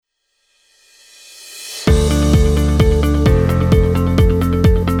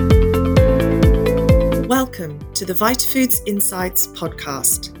to the VitaFoods Insights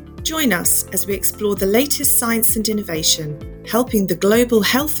podcast. Join us as we explore the latest science and innovation, helping the global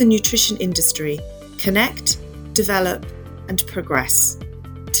health and nutrition industry connect, develop, and progress.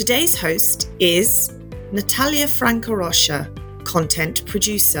 Today's host is Natalia Franco-Rocha, content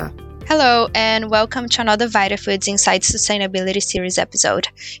producer. Hello, and welcome to another VitaFoods Insights Sustainability Series episode.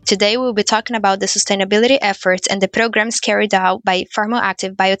 Today, we'll be talking about the sustainability efforts and the programs carried out by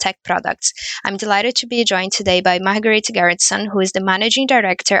PharmaActive Biotech Products. I'm delighted to be joined today by Margaret Gerritsen, who is the Managing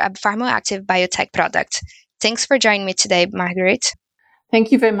Director of PharmaActive Biotech Products. Thanks for joining me today, Margaret.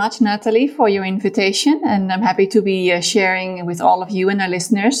 Thank you very much, Natalie, for your invitation, and I'm happy to be sharing with all of you and our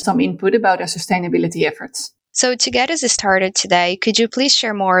listeners some input about our sustainability efforts. So to get us started today, could you please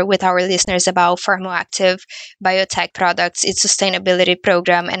share more with our listeners about PharmaActive Biotech Products, its sustainability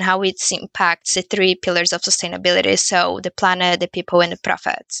program, and how it impacts the three pillars of sustainability, so the planet, the people, and the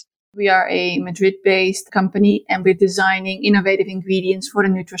profits? We are a Madrid-based company, and we're designing innovative ingredients for the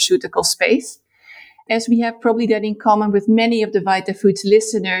nutraceutical space. As we have probably that in common with many of the VitaFoods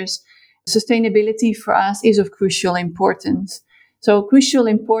listeners, sustainability for us is of crucial importance. So crucial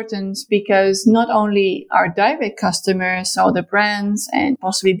importance because not only our direct customers, so the brands and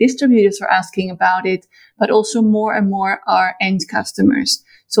possibly distributors are asking about it, but also more and more our end customers.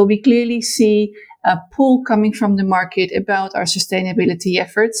 So we clearly see a pull coming from the market about our sustainability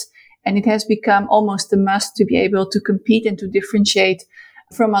efforts. And it has become almost a must to be able to compete and to differentiate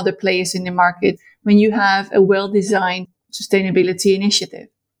from other players in the market when you have a well-designed sustainability initiative.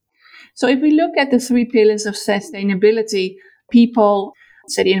 So if we look at the three pillars of sustainability, people,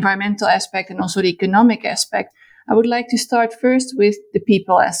 so the environmental aspect and also the economic aspect, I would like to start first with the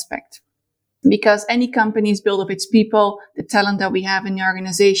people aspect. Because any company is built of its people, the talent that we have in the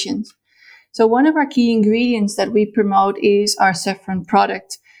organizations. So one of our key ingredients that we promote is our saffron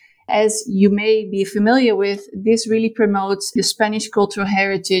product. As you may be familiar with, this really promotes the Spanish cultural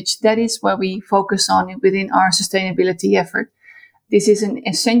heritage. That is what we focus on within our sustainability effort. This is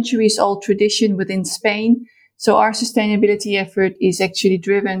a centuries-old tradition within Spain. So our sustainability effort is actually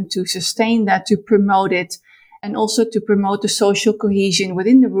driven to sustain that, to promote it, and also to promote the social cohesion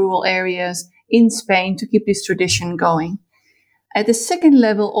within the rural areas in Spain to keep this tradition going. At the second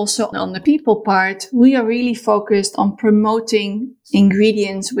level, also on the people part, we are really focused on promoting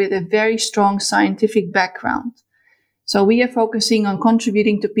ingredients with a very strong scientific background. So we are focusing on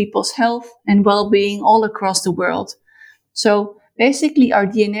contributing to people's health and well-being all across the world. So basically, our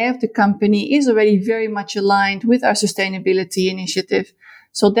DNA of the company is already very much aligned with our sustainability initiative.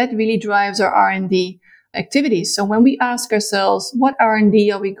 So that really drives our R&D activities. So when we ask ourselves, what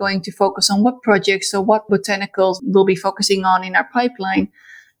R&D are we going to focus on? What projects or what botanicals we'll be focusing on in our pipeline?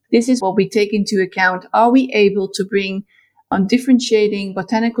 This is what we take into account. Are we able to bring on differentiating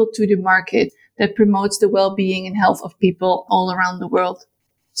botanical to the market that promotes the well-being and health of people all around the world?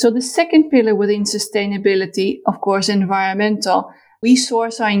 So the second pillar within sustainability, of course, environmental. We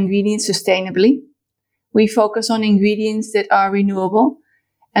source our ingredients sustainably. We focus on ingredients that are renewable.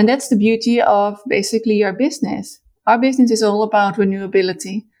 And that's the beauty of basically our business. Our business is all about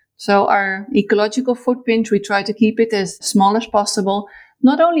renewability. So our ecological footprint, we try to keep it as small as possible,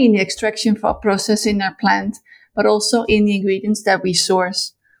 not only in the extraction process in our plant, but also in the ingredients that we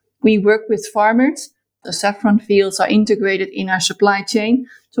source. We work with farmers. The saffron fields are integrated in our supply chain.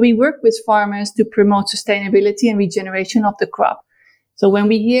 So we work with farmers to promote sustainability and regeneration of the crop. So when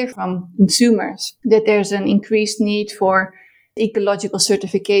we hear from consumers that there's an increased need for ecological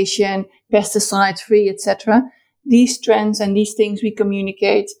certification, pesticide-free, etc., these trends and these things we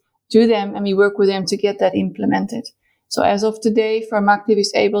communicate to them and we work with them to get that implemented. So as of today, PharmaActive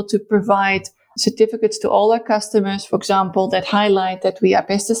is able to provide certificates to all our customers, for example, that highlight that we are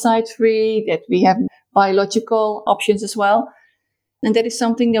pesticide-free, that we have biological options as well. And that is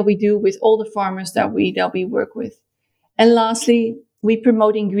something that we do with all the farmers that we work with. And lastly, we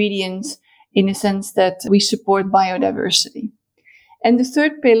promote ingredients in a sense that we support biodiversity. And the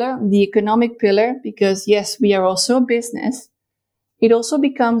third pillar, the economic pillar, because yes, we are also a business, it also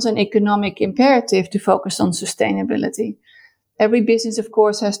becomes an economic imperative to focus on sustainability. Every business, of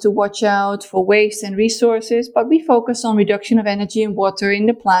course, has to watch out for waste and resources, but we focus on reduction of energy and water in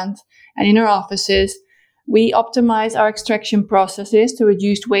the plant and in our offices. We optimize our extraction processes to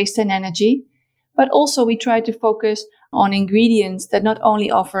reduce waste and energy, but also we try to focus on ingredients that not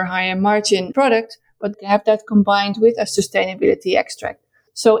only offer higher margin product, but have that combined with a sustainability extract.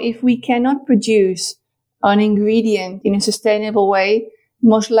 So if we cannot produce an ingredient in a sustainable way,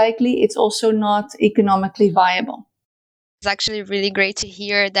 most likely it's also not economically viable. It's actually really great to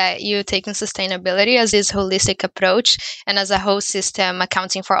hear that you taking sustainability as this holistic approach and as a whole system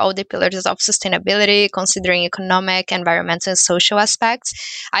accounting for all the pillars of sustainability, considering economic, environmental, and social aspects.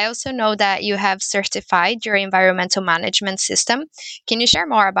 I also know that you have certified your environmental management system. Can you share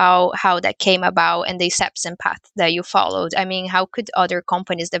more about how that came about and the steps and path that you followed? I mean, how could other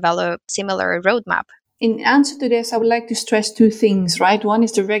companies develop similar roadmap? In answer to this, I would like to stress two things, right? One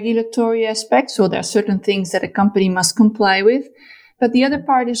is the regulatory aspect. So there are certain things that a company must comply with. But the other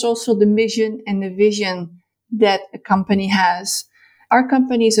part is also the mission and the vision that a company has. Our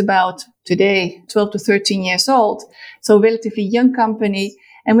company is about today 12 to 13 years old. So a relatively young company.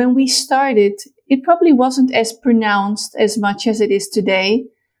 And when we started, it probably wasn't as pronounced as much as it is today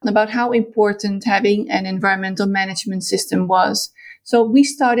about how important having an environmental management system was. So we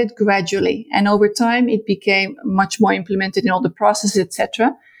started gradually, and over time it became much more implemented in all the processes,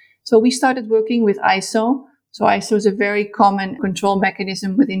 etc. So we started working with ISO. So ISO is a very common control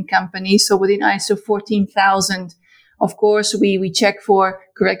mechanism within companies. So within ISO 14000, of course, we check for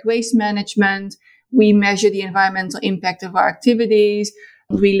correct waste management. We measure the environmental impact of our activities.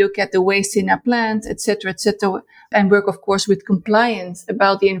 We look at the waste in our plant, etc., and work, of course, with compliance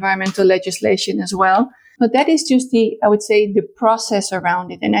about the environmental legislation as well. But that is just the process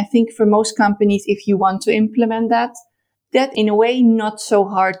around it. And I think for most companies, if you want to implement that in a way, not so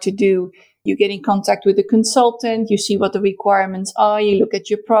hard to do. You get in contact with the consultant, you see what the requirements are, you look at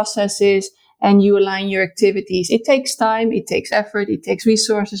your processes, and you align your activities. It takes time, it takes effort, it takes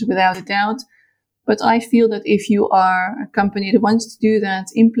resources without a doubt. But I feel that if you are a company that wants to do that,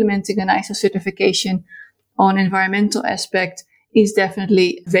 implementing an ISO certification on environmental aspect is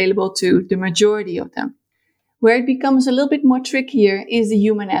definitely available to the majority of them. Where it becomes a little bit more trickier is the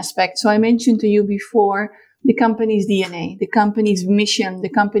human aspect. So I mentioned to you before the company's DNA, the company's mission, the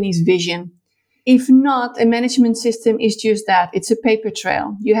company's vision. If not, a management system is just that. It's a paper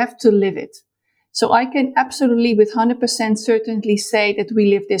trail. You have to live it. So I can absolutely with 100% certainty say that we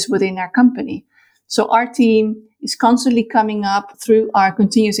live this within our company. So our team is constantly coming up through our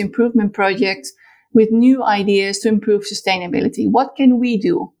continuous improvement projects with new ideas to improve sustainability. What can we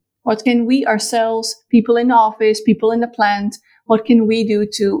do? What can we ourselves, people in the office, people in the plant, what can we do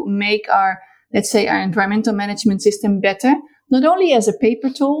to make our environmental management system better? Not only as a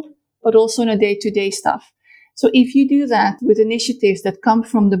paper tool, but also in a day-to-day stuff. So if you do that with initiatives that come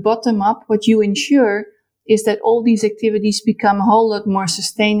from the bottom up, what you ensure is that all these activities become a whole lot more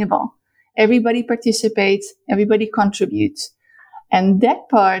sustainable. Everybody participates, everybody contributes. And that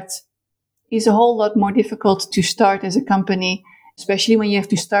part is a whole lot more difficult to start as a company, especially when you have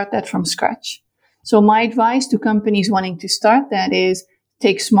to start that from scratch. So my advice to companies wanting to start that is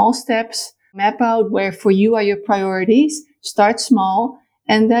take small steps, map out where for you are your priorities, start small,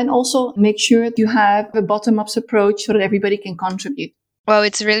 and then also make sure you have a bottom-up approach so that everybody can contribute. Well,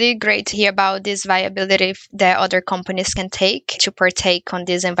 it's really great to hear about this viability that other companies can take to partake on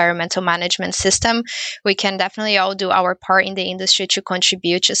this environmental management system. We can definitely all do our part in the industry to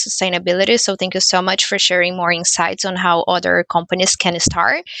contribute to sustainability. So thank you so much for sharing more insights on how other companies can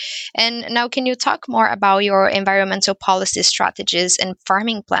start. And now, can you talk more about your environmental policy strategies and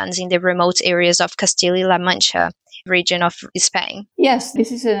farming plans in the remote areas of Castilla-La Mancha region of Spain? Yes,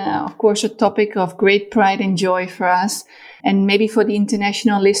 this is, of course, a topic of great pride and joy for us. And maybe for the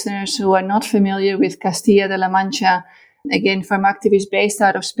international listeners who are not familiar with Castilla-La Mancha, again, Pharmactive is based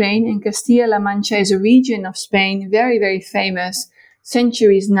out of Spain, and Castilla-La Mancha is a region of Spain, very, very famous,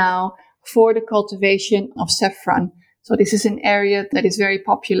 centuries now, for the cultivation of saffron. So this is an area that is very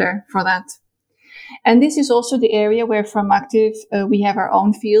popular for that. And this is also the area where Pharmactive, we have our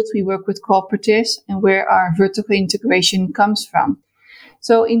own fields, we work with cooperatives, and where our vertical integration comes from.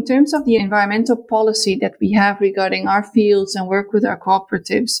 So in terms of the environmental policy that we have regarding our fields and work with our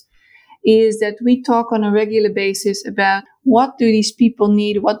cooperatives, is that we talk on a regular basis about what do these people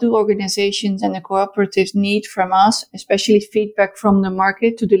need, what do organizations and the cooperatives need from us, especially feedback from the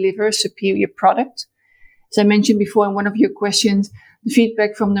market to deliver a superior product. As I mentioned before in one of your questions, the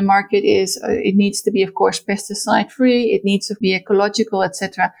feedback from the market is it needs to be, of course, pesticide-free, it needs to be ecological,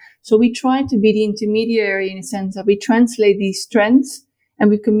 etc. So we try to be the intermediary in a sense that we translate these trends and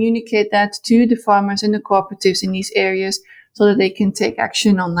we communicate that to the farmers and the cooperatives in these areas so that they can take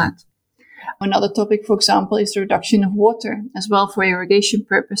action on that. Another topic, for example, is the reduction of water as well for irrigation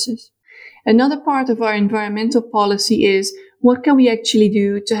purposes. Another part of our environmental policy is what can we actually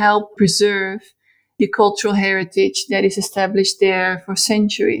do to help preserve the cultural heritage that is established there for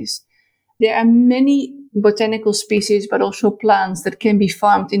centuries. There are many botanical species, but also plants that can be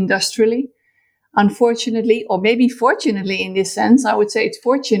farmed industrially. Unfortunately, or maybe fortunately in this sense, I would say it's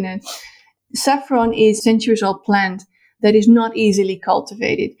fortunate, saffron is a centuries-old plant that is not easily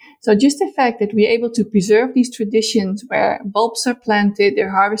cultivated. So just the fact that we're able to preserve these traditions where bulbs are planted,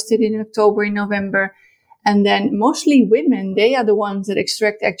 they're harvested in October, in November, and then mostly women, they are the ones that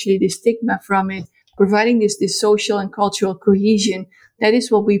extract actually the stigma from it, providing this social and cultural cohesion. That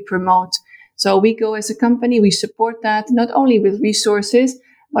is what we promote. So we go as a company, we support that not only with resources,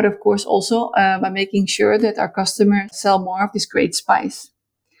 but of course also by making sure that our customers sell more of this great spice.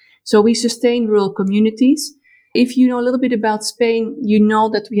 So we sustain rural communities. If you know a little bit about Spain, you know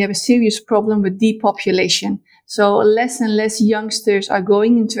that we have a serious problem with depopulation. So less and less youngsters are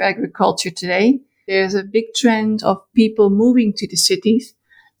going into agriculture today. There's a big trend of people moving to the cities.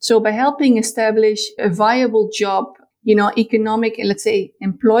 So by helping establish a viable job, economic, let's say,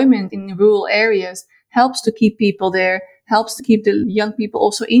 employment in rural areas helps to keep people there, helps to keep the young people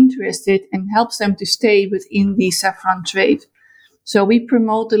also interested, and helps them to stay within the saffron trade. So we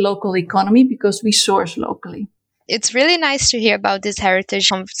promote the local economy because we source locally. It's really nice to hear about this heritage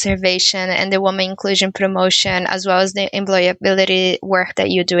conservation and the women inclusion promotion, as well as the employability work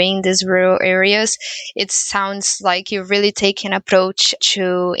that you're doing in these rural areas. It sounds like you're really taking an approach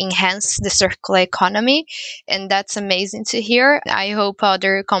to enhance the circular economy, and that's amazing to hear. I hope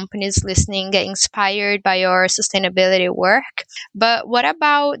other companies listening get inspired by your sustainability work. But what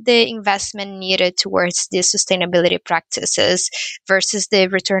about the investment needed towards these sustainability practices versus the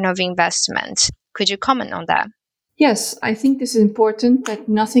return of investment? Could you comment on that? Yes, I think this is important, that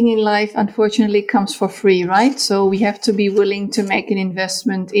nothing in life, unfortunately, comes for free, right? So we have to be willing to make an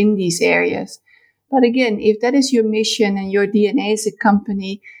investment in these areas. But again, if that is your mission and your DNA as a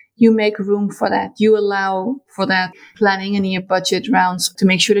company, you make room for that. You allow for that planning in your budget rounds to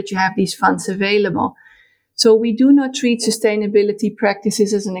make sure that you have these funds available. So we do not treat sustainability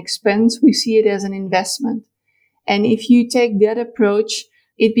practices as an expense. We see it as an investment. And if you take that approach,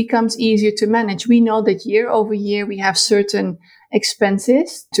 it becomes easier to manage. We know that year over year, we have certain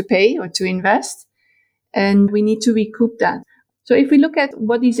expenses to pay or to invest, and we need to recoup that. So if we look at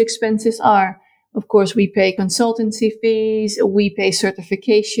what these expenses are, of course, we pay consultancy fees, we pay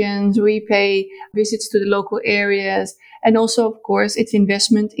certifications, we pay visits to the local areas. And also, of course, it's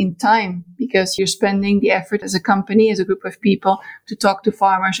investment in time, because you're spending the effort as a company, as a group of people, to talk to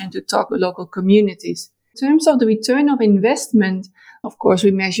farmers and to talk with local communities. In terms of the return of investment, of course, we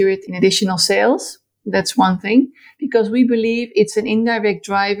measure it in additional sales. That's one thing, because we believe it's an indirect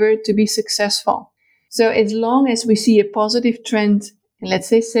driver to be successful. So as long as we see a positive trend in, let's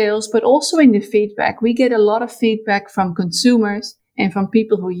say, sales, but also in the feedback, we get a lot of feedback from consumers and from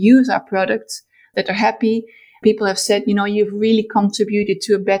people who use our products that are happy. People have said, you've really contributed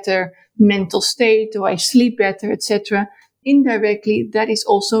to a better mental state, or I sleep better, etc. Indirectly, that is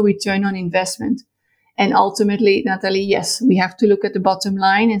also return on investment. And ultimately, Nathalie, yes, we have to look at the bottom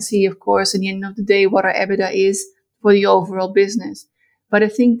line and see, of course, at the end of the day, what our EBITDA is for the overall business. But I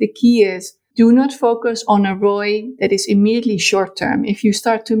think the key is, do not focus on a ROI that is immediately short term. If you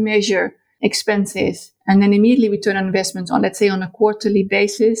start to measure expenses and then immediately return on investments on, let's say, on a quarterly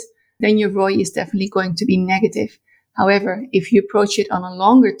basis, then your ROI is definitely going to be negative. However, if you approach it on a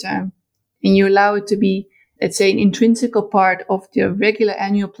longer term and you allow it to be, let's say, an intrinsic part of the regular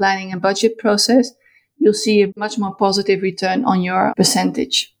annual planning and budget process, you'll see a much more positive return on your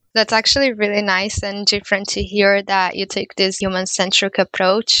percentage. That's actually really nice and different to hear that you take this human-centric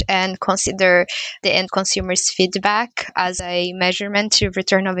approach and consider the end consumer's feedback as a measurement to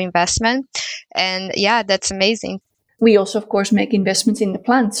return of investment. And yeah, that's amazing. We also, of course, make investments in the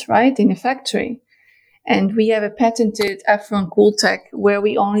plants, right? In the factory. And we have a patented Affron Cooltech where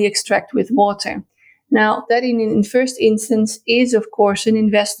we only extract with water. Now, that in first instance is, of course, an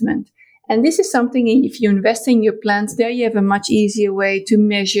investment. And this is something, if you invest in your plants, there you have a much easier way to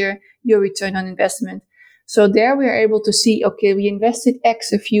measure your return on investment. So there we are able to see, okay, we invested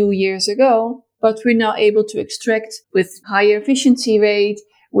X a few years ago, but we're now able to extract with higher efficiency rate,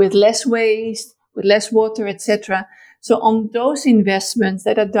 with less waste, with less water, etc. So on those investments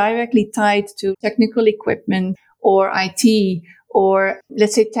that are directly tied to technical equipment or IT, or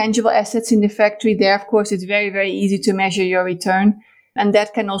let's say tangible assets in the factory, there, of course, it's very, very easy to measure your return. And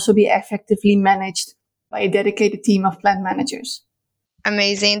that can also be effectively managed by a dedicated team of plant managers.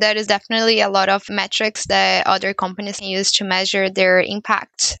 Amazing. That is definitely a lot of metrics that other companies can use to measure their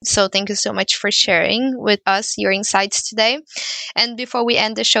impact. So thank you so much for sharing with us your insights today. And before we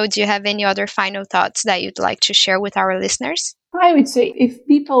end the show, do you have any other final thoughts that you'd like to share with our listeners? I would say if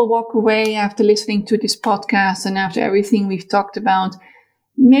people walk away after listening to this podcast and after everything we've talked about,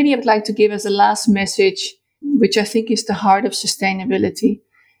 maybe I would like to give as a last message, which I think is the heart of sustainability.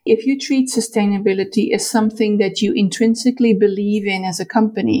 If you treat sustainability as something that you intrinsically believe in as a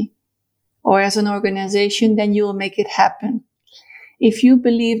company, or as an organization, then you will make it happen. If you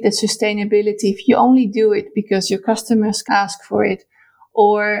believe that sustainability, if you only do it because your customers ask for it,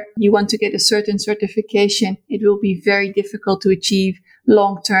 or you want to get a certain certification, it will be very difficult to achieve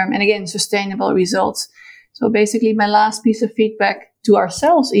long-term and again, sustainable results. So basically my last piece of feedback to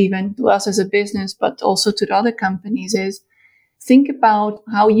ourselves, even to us as a business, but also to the other companies is think about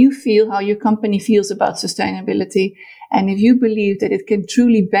how you feel, how your company feels about sustainability. And if you believe that it can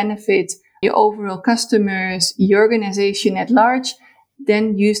truly benefit your overall customers, your organization at large,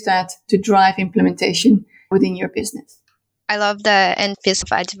 then use that to drive implementation within your business. I love the end piece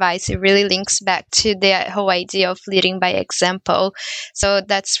of advice. It really links back to the whole idea of leading by example. So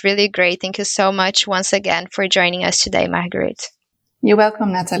that's really great. Thank you so much once again for joining us today, Margaret. You're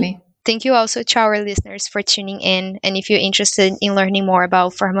welcome, Natalie. Thank you also to our listeners for tuning in. And if you're interested in learning more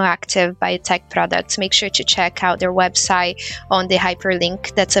about Pharmaactive biotech products, make sure to check out their website on the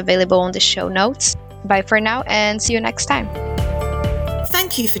hyperlink that's available on the show notes. Bye for now and see you next time.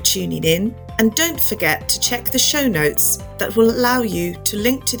 Thank you for tuning in, and don't forget to check the show notes that will allow you to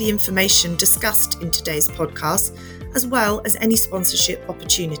link to the information discussed in today's podcast, as well as any sponsorship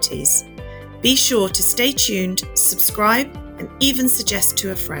opportunities. Be sure to stay tuned, subscribe, and even suggest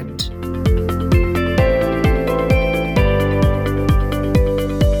to a friend.